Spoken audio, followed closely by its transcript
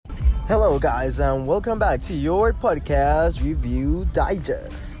Hello, guys, and welcome back to your podcast review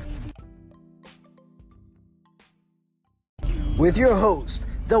digest with your host,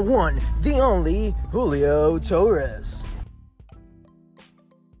 the one, the only Julio Torres.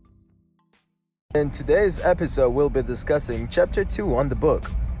 In today's episode, we'll be discussing Chapter 2 on the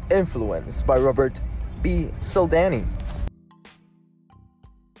book Influence by Robert B. Cialdini.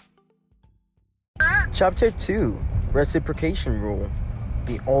 Chapter 2, Reciprocation Rule,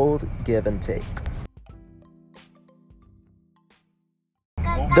 the old give and take.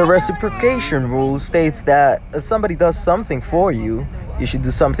 The reciprocation rule states that if somebody does something for you, you should do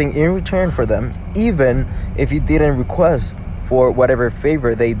something in return for them, even if you didn't request for whatever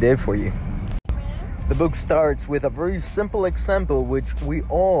favor they did for you. The book starts with a very simple example which we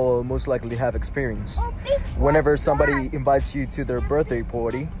all most likely have experienced. Whenever somebody invites you to their birthday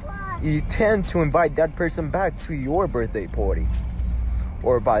party, you tend to invite that person back to your birthday party.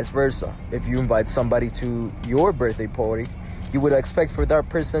 Or vice versa. If you invite somebody to your birthday party, you would expect for that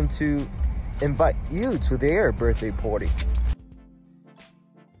person to invite you to their birthday party.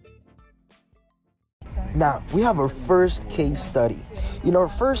 Now, we have our first case study. In our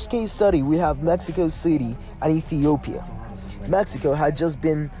first case study, we have Mexico City and Ethiopia. Mexico had just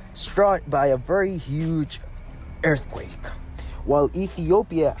been struck by a very huge earthquake, while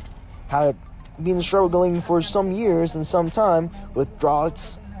Ethiopia had been struggling for some years and some time with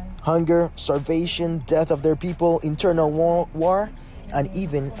droughts, hunger, starvation, death of their people, internal war, and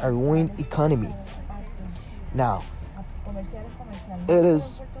even a ruined economy. Now, it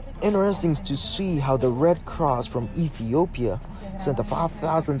is interesting to see how the Red Cross from Ethiopia sent a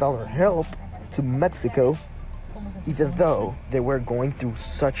 $5,000 help to Mexico, even though they were going through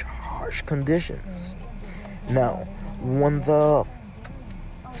such harsh conditions. Now, when the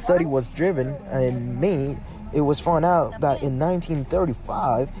study was driven and made, it was found out that in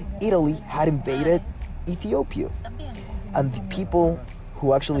 1935, Italy had invaded Ethiopia. And the people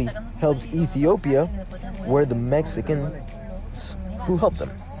who actually helped Ethiopia were the Mexicans who helped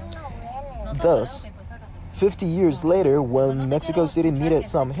them. Thus, 50 years later, when Mexico City needed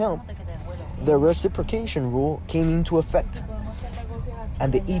some help, the reciprocation rule came into effect.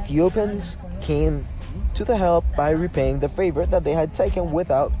 And the Ethiopians came to the help by repaying the favor that they had taken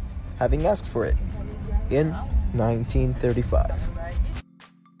without having asked for it in 1935.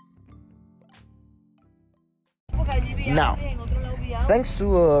 Now, thanks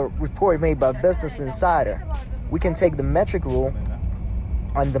to a report made by Business Insider, we can take the metric rule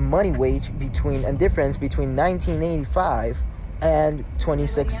on the money wage and difference between 1985 and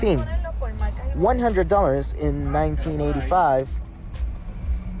 2016. $100 in 1985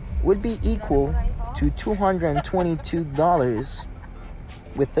 would be equal to $222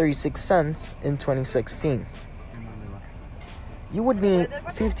 with 36 cents in 2016. You would need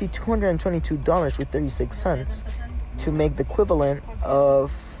 $222 with 36 cents to make the equivalent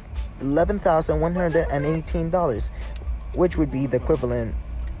of $11,118, which would be the equivalent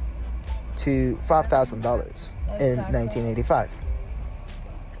to $5,000 in 1985.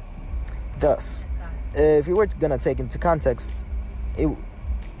 Thus, if you were going to take into context,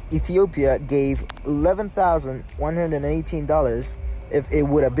 Ethiopia gave $11,118 if it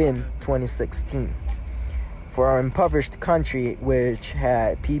would have been 2016. For our impoverished country, which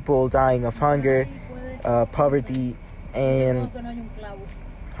had people dying of hunger, poverty, and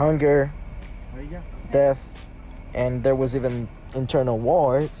hunger, death, and there was even internal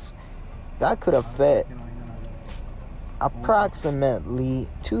wars, that could affect approximately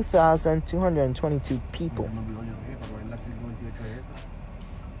 2,222 people.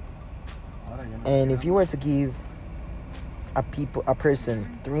 And if you were to give a person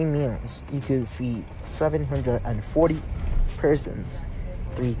 3 meals, you could feed 740 persons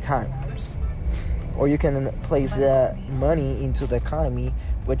 3 times. Or you can place that money into the economy,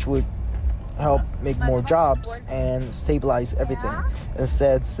 which would help make more jobs and stabilize everything.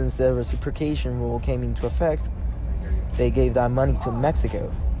 Instead, since the reciprocation rule came into effect, they gave that money to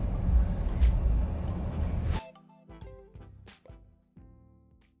Mexico.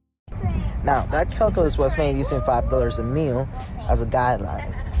 Now, that calculus was made using $5 a meal as a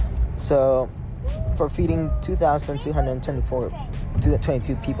guideline. So, for feeding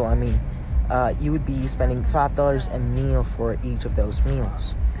 2,222 people, you would be spending $5 a meal for each of those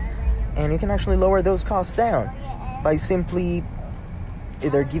meals. And you can actually lower those costs down by simply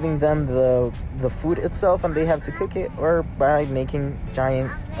either giving them the food itself and they have to cook it, or by making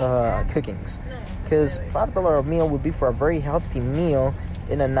giant cookings. Because $5 a meal would be for a very healthy meal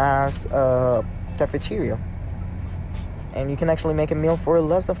in a nice cafeteria. And you can actually make a meal for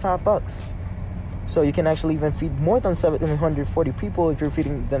less than $5. So you can actually even feed more than 740 people if you're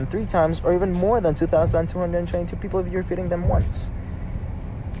feeding them 3 times, or even more than 2,222 people if you're feeding them once.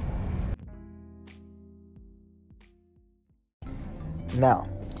 Now,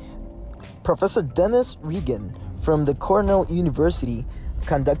 Professor Dennis Regan from the Cornell University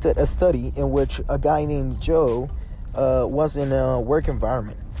conducted a study in which a guy named Joe was in a work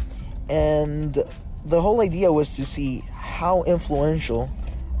environment. And the whole idea was to see how influential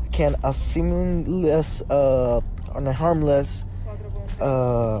can a seamless and a harmless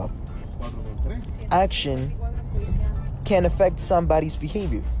action can affect somebody's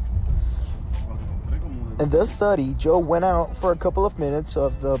behavior. In this study, Joe went out for a couple of minutes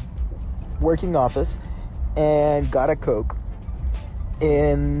of the working office and got a Coke.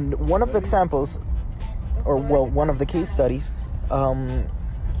 In one of the examples, one of the case studies,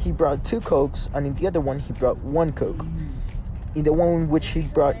 he brought 2 Cokes, and in the other one, he brought 1 Coke. In the one in which he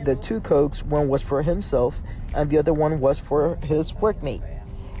brought the 2 Cokes, one was for himself, and the other one was for his workmate.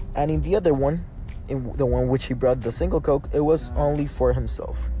 And in the other one, in the one which he brought the single Coke, it was only for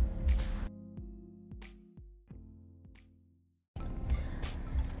himself.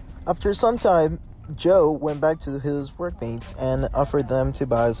 After some time, Joe went back to his workmates and offered them to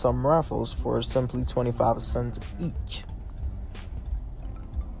buy some raffles for simply 25 cents each.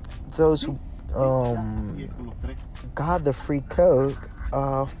 Those who got the free Coke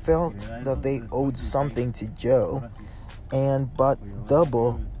felt that they owed something to Joe and bought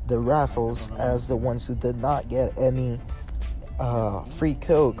double the raffles as the ones who did not get any free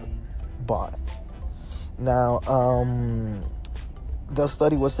Coke bought. Now, the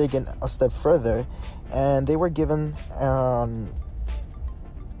study was taken a step further, and they were given a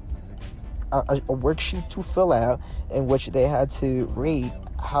worksheet to fill out in which they had to rate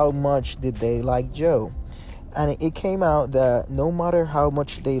how much did they like Joe. And it came out that no matter how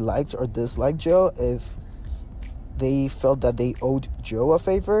much they liked or disliked Joe, if they felt that they owed Joe a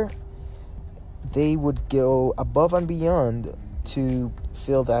favor, they would go above and beyond to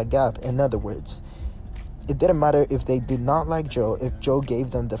fill that gap. In other words, it didn't matter if they did not like Joe. If Joe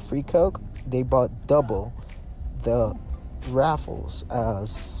gave them the free Coke, they bought double the raffles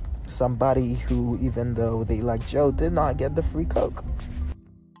as somebody who, even though they liked Joe, did not get the free Coke.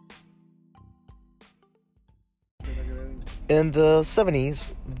 In the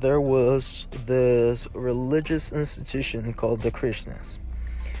 70s, there was this religious institution called the Krishnas.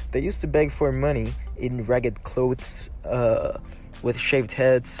 They used to beg for money in ragged clothes, with shaved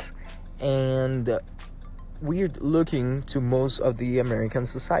heads, and weird looking to most of the American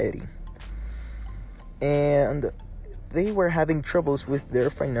society. And they were having troubles with their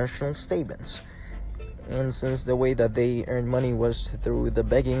financial statements. And since the way that they earned money was through the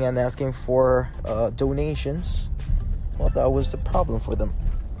begging and asking for donations, well, that was the problem for them.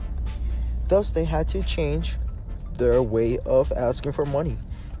 Thus, they had to change their way of asking for money.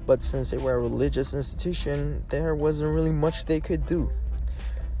 But since they were a religious institution, there wasn't really much they could do.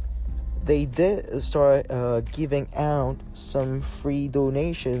 They did start giving out some free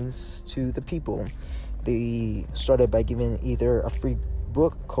donations to the people. They started by giving either a free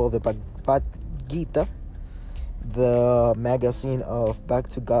book called the Bhagavad Gita, the magazine of Back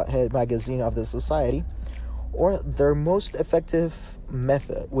to Godhead magazine of the society, or their most effective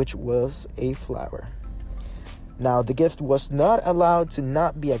method, which was a flower. Now, the gift was not allowed to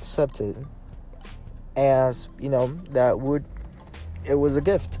not be accepted, as, it was a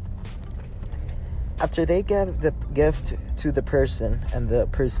gift. After they gave the gift to the person and the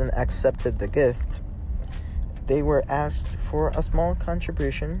person accepted the gift, they were asked for a small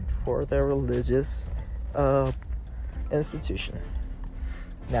contribution for their religious institution.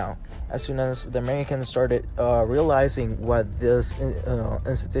 Now, as soon as the Americans started realizing what this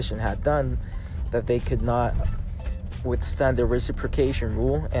institution had done, that they could not withstand the reciprocation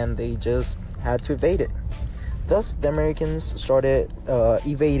rule, and they just had to evade it. Thus, the Americans started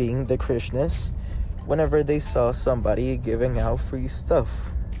evading the Krishnas whenever they saw somebody giving out free stuff.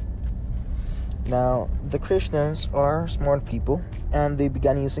 Now, the Krishnas are smart people, and they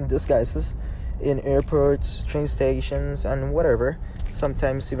began using disguises in airports, train stations, and whatever,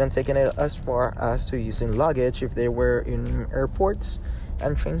 sometimes even taking it as far as to using luggage if they were in airports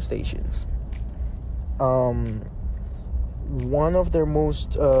and train stations. One of their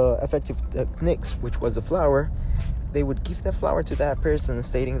most effective techniques, which was the flower, they would give the flower to that person,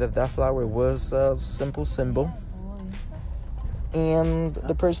 stating that that flower was a simple symbol, and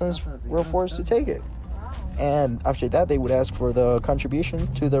the persons were forced to take it. And after that, they would ask for the contribution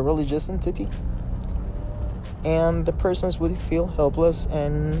to the religious entity, and the persons would feel helpless,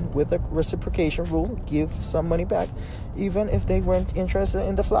 and with the reciprocation rule, give some money back, even if they weren't interested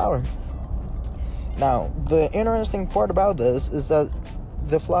in the flower. Now, the interesting part about this is that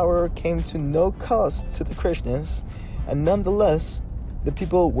the flower came to no cost to the Krishnas, and nonetheless, the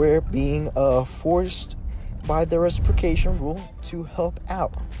people were being forced by the reciprocation rule to help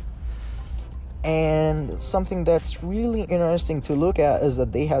out. And something that's really interesting to look at is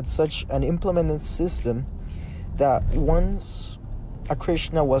that they had such an implemented system that once a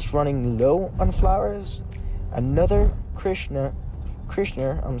Krishna was running low on flowers, another Krishna,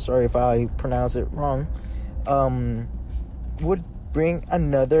 I'm sorry if I pronounce it wrong, would bring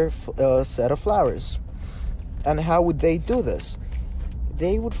another set of flowers. And how would they do this?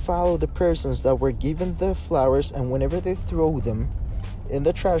 They would follow the persons that were given the flowers, and whenever they throw them in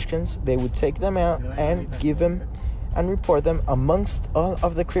the trash cans, they would take them out and give them and report them amongst all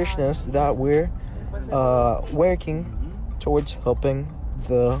of the Krishnas that were working towards helping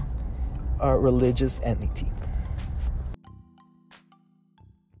the religious entity.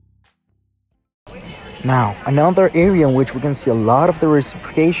 Now, another area in which we can see a lot of the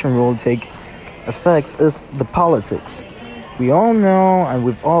reciprocation rule take effect is the politics. We all know and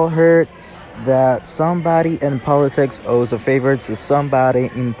we've all heard that somebody in politics owes a favor to somebody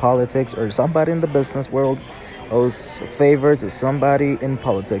in politics, or somebody in the business world owes a favor to somebody in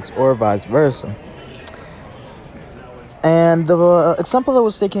politics, or vice versa. And the example that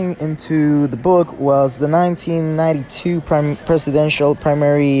was taken into the book was the 1992 presidential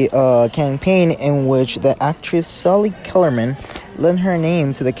primary campaign, in which the actress Sally Kellerman lent her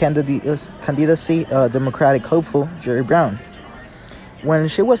name to the candidacy Democratic hopeful Jerry Brown. When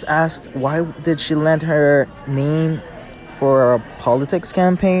she was asked why did she lend her name for a politics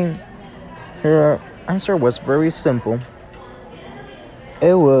campaign, her answer was very simple.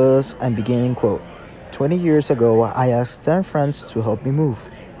 It was, I'm beginning quote, 20 years ago, I asked 10 friends to help me move.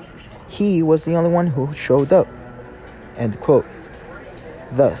 He was the only one who showed up. End quote.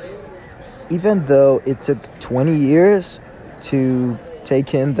 Thus, even though it took 20 years to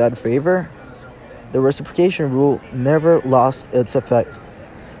take in that favor, the reciprocation rule never lost its effect.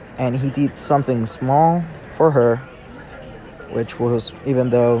 And he did something small for her, which was, even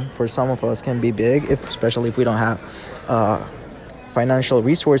though for some of us can be big, especially if we don't have financial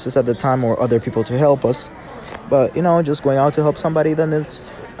resources at the time or other people to help us. But, just going out to help somebody, then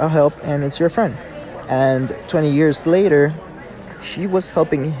it's a help and it's your friend. And 20 years later, she was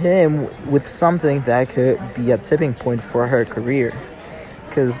helping him with something that could be a tipping point for her career.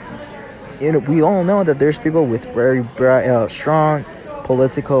 Because, we all know that there's people with very strong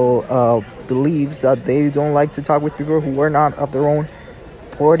political beliefs that they don't like to talk with people who are not of their own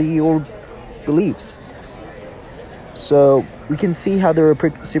party or beliefs. So we can see how the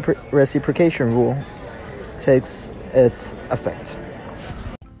reciprocation rule takes its effect.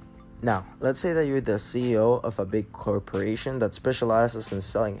 Now, let's say that you're the CEO of a big corporation that specializes in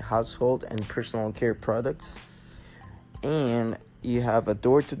selling household and personal care products, and you have a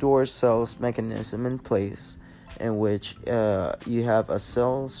door-to-door sales mechanism in place in which you have a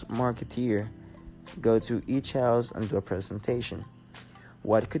sales marketeer go to each house and do a presentation.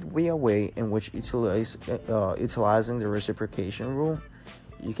 What could be a way in which utilizing the reciprocation rule,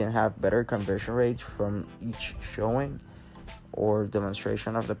 you can have better conversion rates from each showing or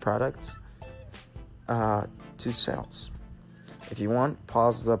demonstration of the products to sales? If you want,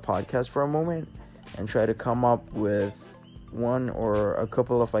 pause the podcast for a moment and try to come up with one or a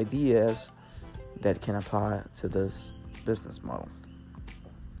couple of ideas that can apply to this business model.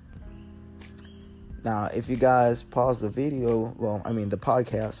 Now, if you guys pause the video, the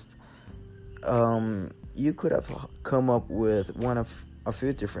podcast, you could have come up with one of a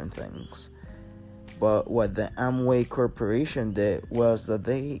few different things. But what the Amway Corporation did was that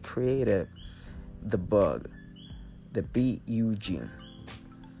they created the bug, the BUG.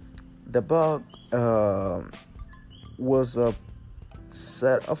 The bug was a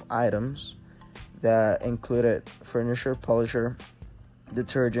set of items that included furniture polisher,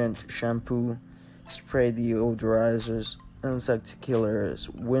 detergent, shampoo, spray deodorizers, insect killers,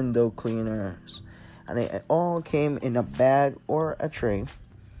 window cleaners, and it all came in a bag or a tray,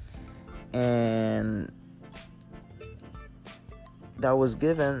 and that was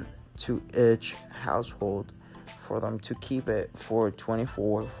given to each household for them to keep it for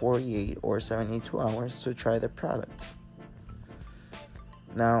 24, 48, or 72 hours to try the products.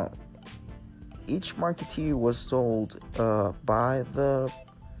 Now, each marketeer was told by the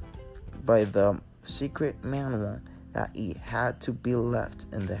secret manual that it had to be left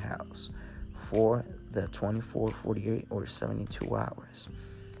in the house for the 24, 48, or 72 hours.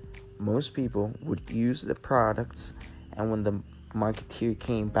 Most people would use the products, and when the marketeer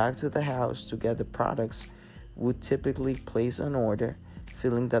came back to the house to get the products, would typically place an order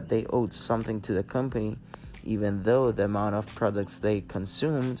feeling that they owed something to the company, even though the amount of products they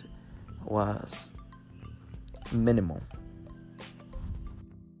consumed was minimal.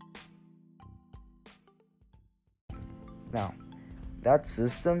 Now, that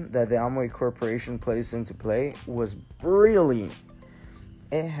system that the Amway Corporation placed into play was brilliant.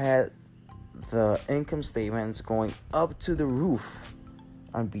 It had the income statements going up to the roof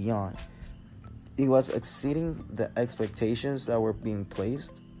and beyond. It was exceeding the expectations that were being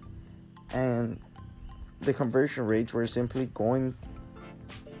placed, and the conversion rates were simply going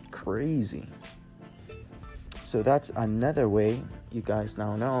crazy. So that's another way you guys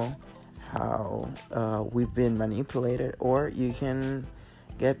now know how we've been manipulated, or you can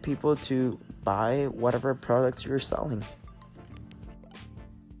get people to buy whatever products you're selling.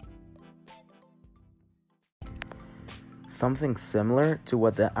 Something similar to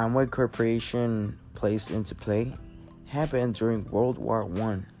what the Amway Corporation placed into play happened during World War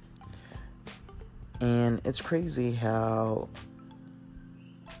I. And it's crazy how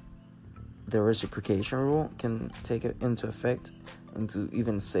the reciprocation rule can take it into effect into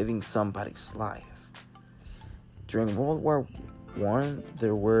even saving somebody's life. During World War I,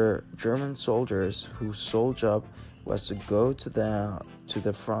 there were German soldiers whose sole job was to go to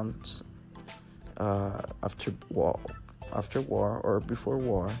the front after war or before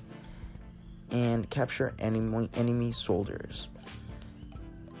war and capture enemy soldiers.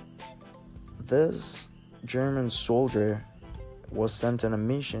 This German soldier was sent on a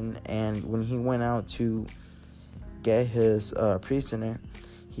mission, and when he went out to get his prisoner,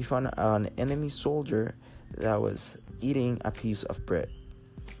 he found an enemy soldier that was eating a piece of bread.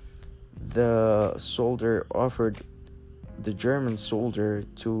 The soldier offered the German soldier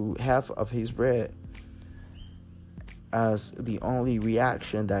to half of his bread as the only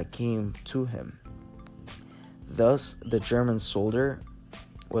reaction that came to him. Thus, the German soldier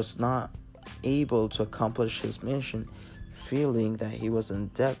was not able to accomplish his mission, feeling that he was in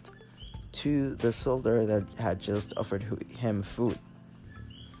debt to the soldier that had just offered him food.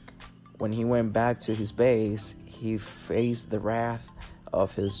 When he went back to his base, he faced the wrath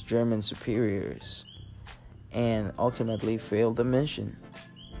of his German superiors and ultimately failed the mission.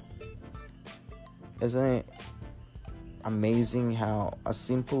 Isn't it amazing how a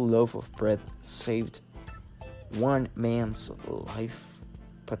simple loaf of bread saved one man's life,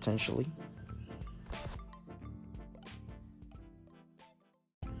 potentially?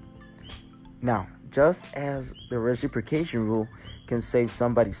 Now, just as the reciprocation rule can save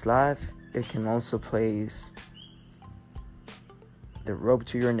somebody's life, it can also place the rope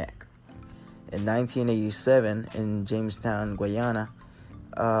to your neck. In 1987, in Jamestown, Guyana,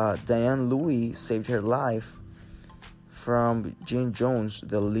 Diane Louis saved her life from Jane Jones,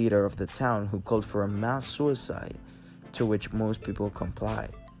 the leader of the town, who called for a mass suicide, to which most people complied.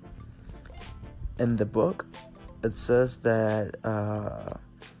 In the book, it says that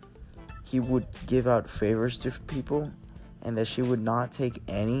he would give out favors to people and that she would not take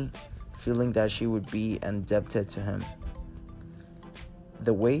any, feeling that she would be indebted to him.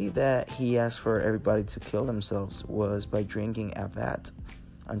 The way that he asked for everybody to kill themselves was by drinking a vat.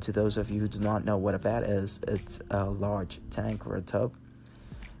 And to those of you who do not know what a vat is, it's a large tank or a tub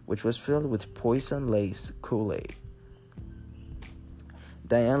which was filled with poison-laced Kool-Aid.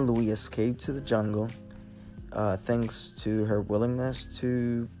 Diane Louis escaped to the jungle thanks to her willingness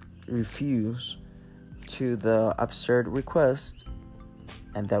to refuse to the absurd request,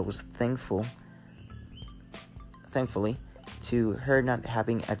 and that was thankfully to her not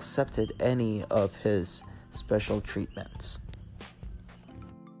having accepted any of his special treatments.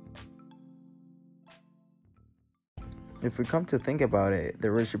 If we come to think about it,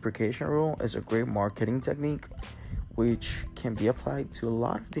 the reciprocation rule is a great marketing technique which can be applied to a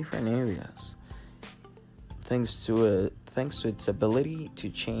lot of different areas. Thanks to its ability to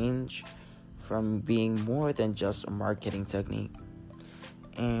change from being more than just a marketing technique.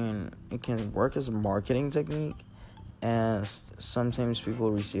 And it can work as a marketing technique, as sometimes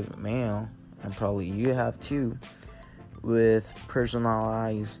people receive mail, and probably you have too, with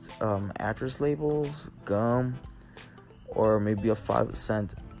personalized address labels, gum, or maybe a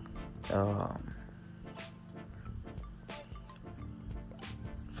 5-cent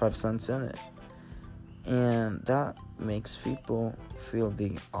in it. And that makes people feel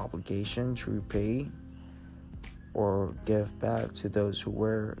the obligation to repay or give back to those who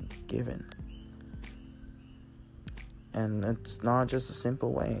were given. And it's not just a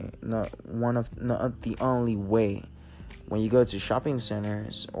simple way, not the only way. When you go to shopping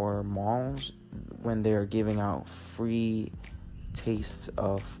centers or malls, when they're giving out free tastes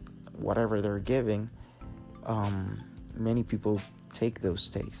of whatever they're giving, many people take those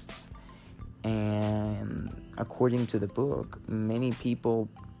tastes. And according to the book, many people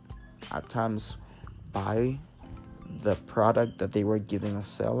at times buy the product that they were giving a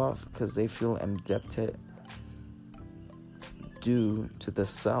sell of because they feel indebted due to the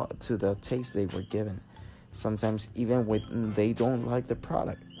taste they were given. Sometimes even when they don't like the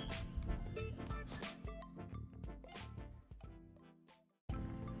product.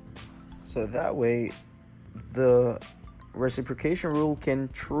 So that way, the reciprocation rule can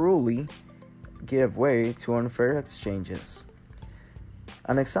truly give way to unfair exchanges.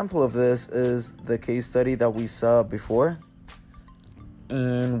 An example of this is the case study that we saw before,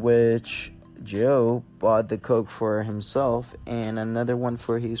 in which Joe bought the Coke for himself and another one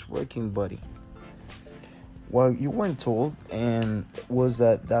for his working buddy. What you weren't told and was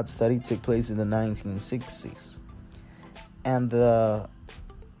that study took place in the 1960s, and the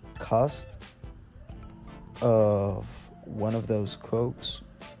cost of one of those Cokes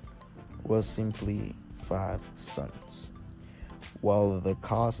was simply 5 cents, while the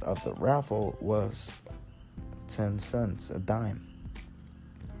cost of the raffle was 10 cents, a dime.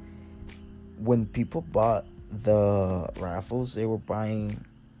 When people bought the raffles, they were buying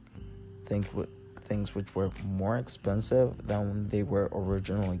things which were more expensive than they were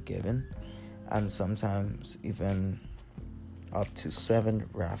originally given, and sometimes even up to 7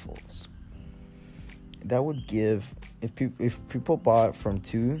 raffles. That would give, if people bought from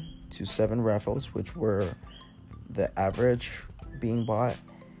 2 to 7 raffles, which were the average being bought,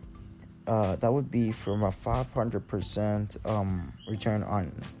 that would be from a 500% return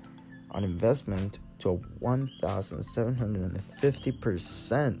on investment to a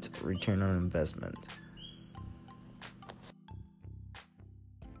 1,750% return on investment.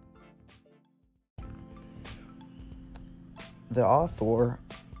 The author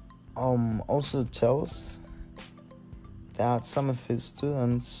also tells that some of his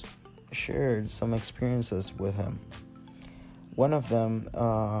students shared some experiences with him. One of them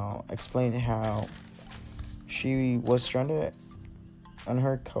explained how she was stranded on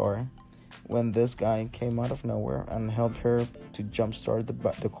her car when this guy came out of nowhere and helped her to jumpstart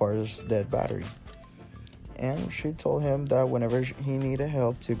the car's dead battery. And she told him that whenever he needed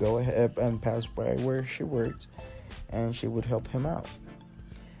help to go ahead and pass by where she worked, and she would help him out.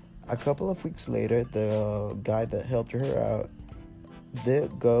 A couple of weeks later, the guy that helped her out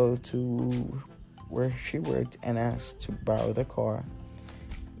did go to where she worked and asked to borrow the car,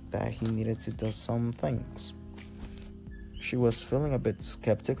 that he needed to do some things. She was feeling a bit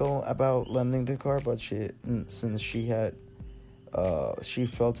skeptical about lending the car, but since she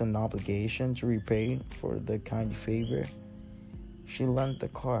felt an obligation to repay for the kind favor, she lent the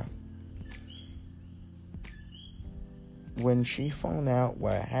car. When she found out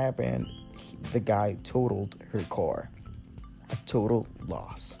what happened, the guy totaled her car. A total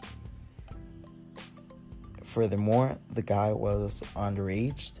loss. Furthermore, the guy was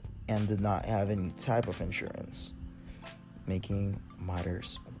underage and did not have any type of insurance, making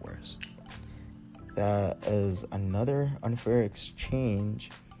matters worse. That is another unfair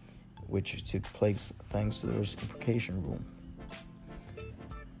exchange which took place thanks to the reciprocation rule.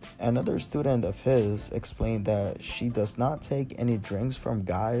 Another student of his explained that she does not take any drinks from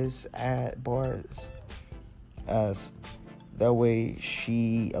guys at bars, as that way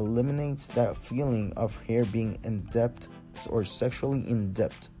she eliminates that feeling of her being in debt or sexually in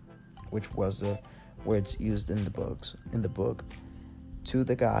debt, which was the words used in the book, to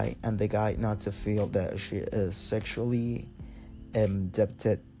the guy, and the guy not to feel that she is sexually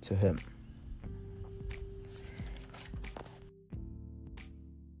indebted to him.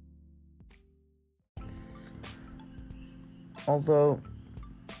 Although,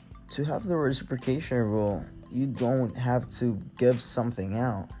 to have the reciprocation rule, you don't have to give something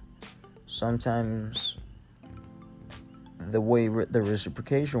out. Sometimes the way the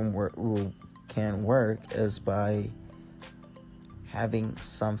reciprocation rule can work is by having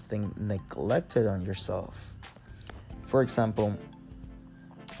something neglected on yourself. For example,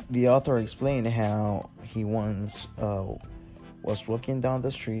 the author explained how he once was walking down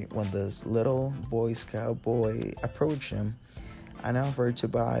the street when this little Boy Scout boy approached him and offered to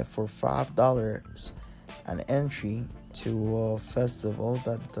buy for $5 an entry to a festival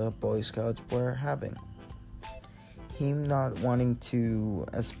that the Boy Scouts were having. Him not wanting to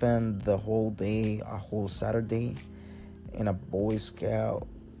spend the whole day, a whole Saturday, in a Boy Scout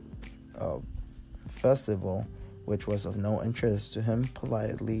festival, which was of no interest to him,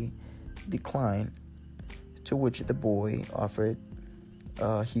 politely declined, to which the boy offered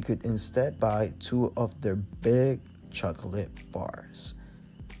he could instead buy 2 of their big chocolate bars,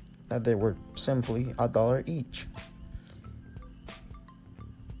 that they were simply $1 each.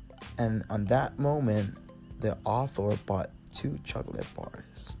 And on that moment, the author bought 2 chocolate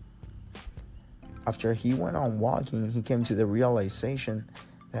bars. After he went on walking, he came to the realization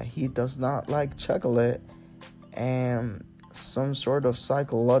that he does not like chocolate, and some sort of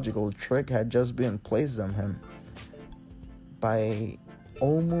psychological trick had just been placed on him. By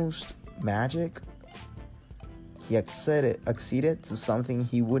almost magic, he acceded to something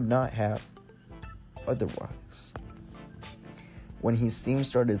he would not have otherwise. When his team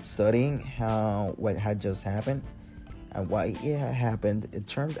started studying what had just happened and why it had happened, it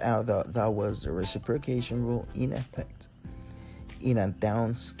turned out that was the reciprocation rule in effect in a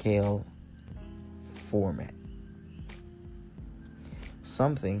downscale format.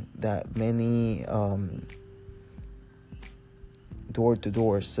 Something that many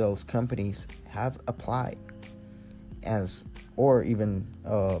door-to-door sales companies have applied or even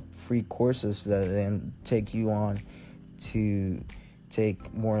free courses that then take you on to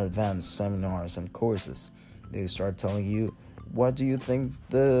take more advanced seminars and courses. They start telling you, what do you think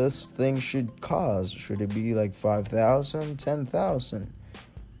this thing should cost? Should it be like 5,000, 10,000,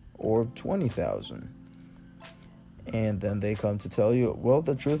 or 20,000? And then they come to tell you, well,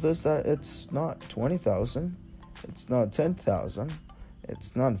 the truth is that it's not 20,000, it's not 10,000,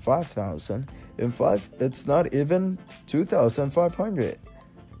 it's not 5,000. In fact, it's not even 2,500.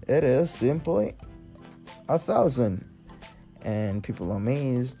 It is simply 1,000. And people are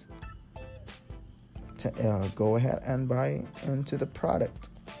amazed to go ahead and buy into the product.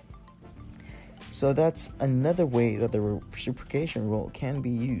 So that's another way that the reciprocation rule can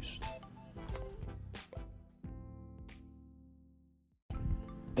be used.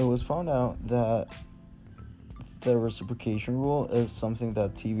 It was found out that the reciprocation rule is something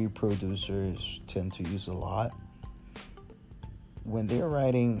that TV producers tend to use a lot. When they're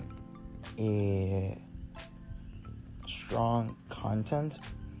writing a strong content,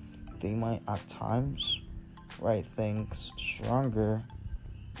 they might at times write things stronger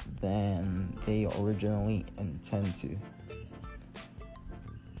than they originally intend to.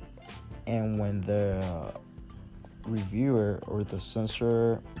 And when the reviewer or the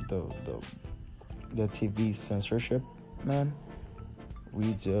censor, the TV censorship man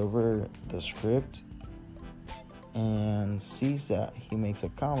reads over the script and sees that, he makes a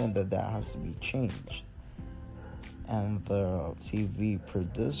comment that has to be changed. And the TV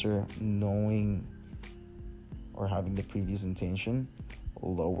producer, knowing or having the previous intention,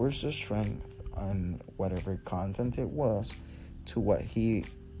 lowers the strength on whatever content it was to what he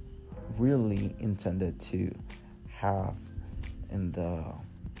really intended to have in the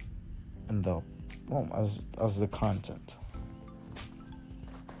as the content.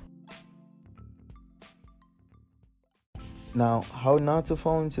 Now, how not to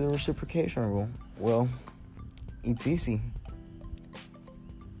fall into the reciprocation rule? Well, it's easy.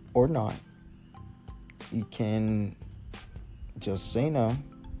 Or not. You can just say no.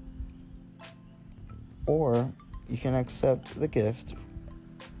 Or you can accept the gift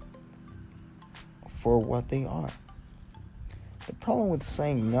for what they are. The problem with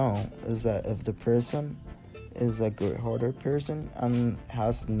saying no is that if the person is a good-hearted person and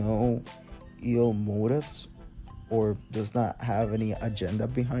has no ill motives or does not have any agenda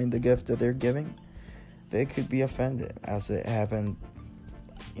behind the gift that they're giving, they could be offended, as it happened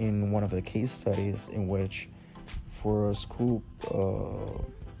in one of the case studies in which, for a school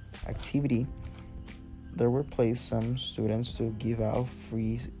activity, there were placed some students to give out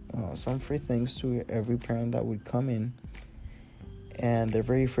some free things to every parent that would come in. And the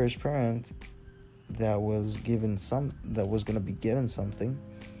very first parent that was going to be given something,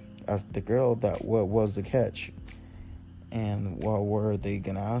 asked the girl that what was the catch, and what were they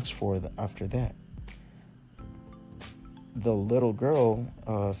going to ask for after that. The little girl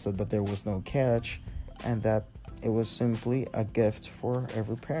said that there was no catch and that it was simply a gift for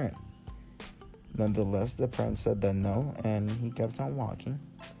every parent. Nonetheless, the parent said that no, and he kept on walking,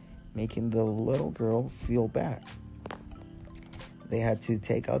 making the little girl feel bad. They had to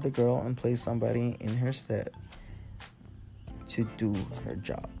take out the girl and place somebody in her stead to do her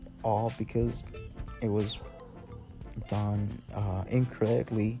job, all because it was done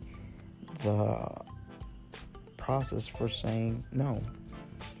incorrectly. The process for saying no.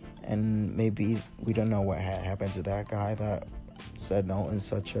 And maybe we don't know what had happened to that guy that said no in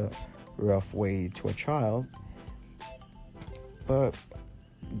such a rough way to a child. But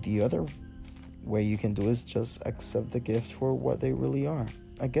the other way you can do is just accept the gift for what they really are,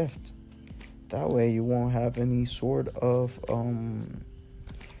 a gift. That way you won't have any sort of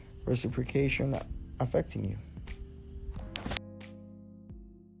reciprocation affecting you.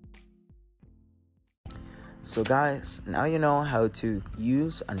 So guys, now you know how to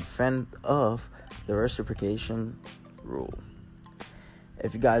use and fend off the reciprocation rule.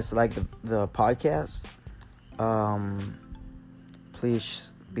 If you guys like the podcast,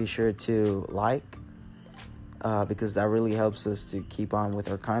 please be sure to like, because that really helps us to keep on with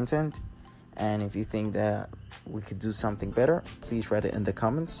our content. And if you think that we could do something better, please write it in the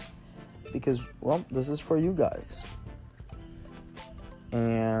comments, because, well, this is for you guys.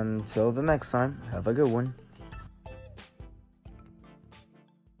 And until the next time, have a good one.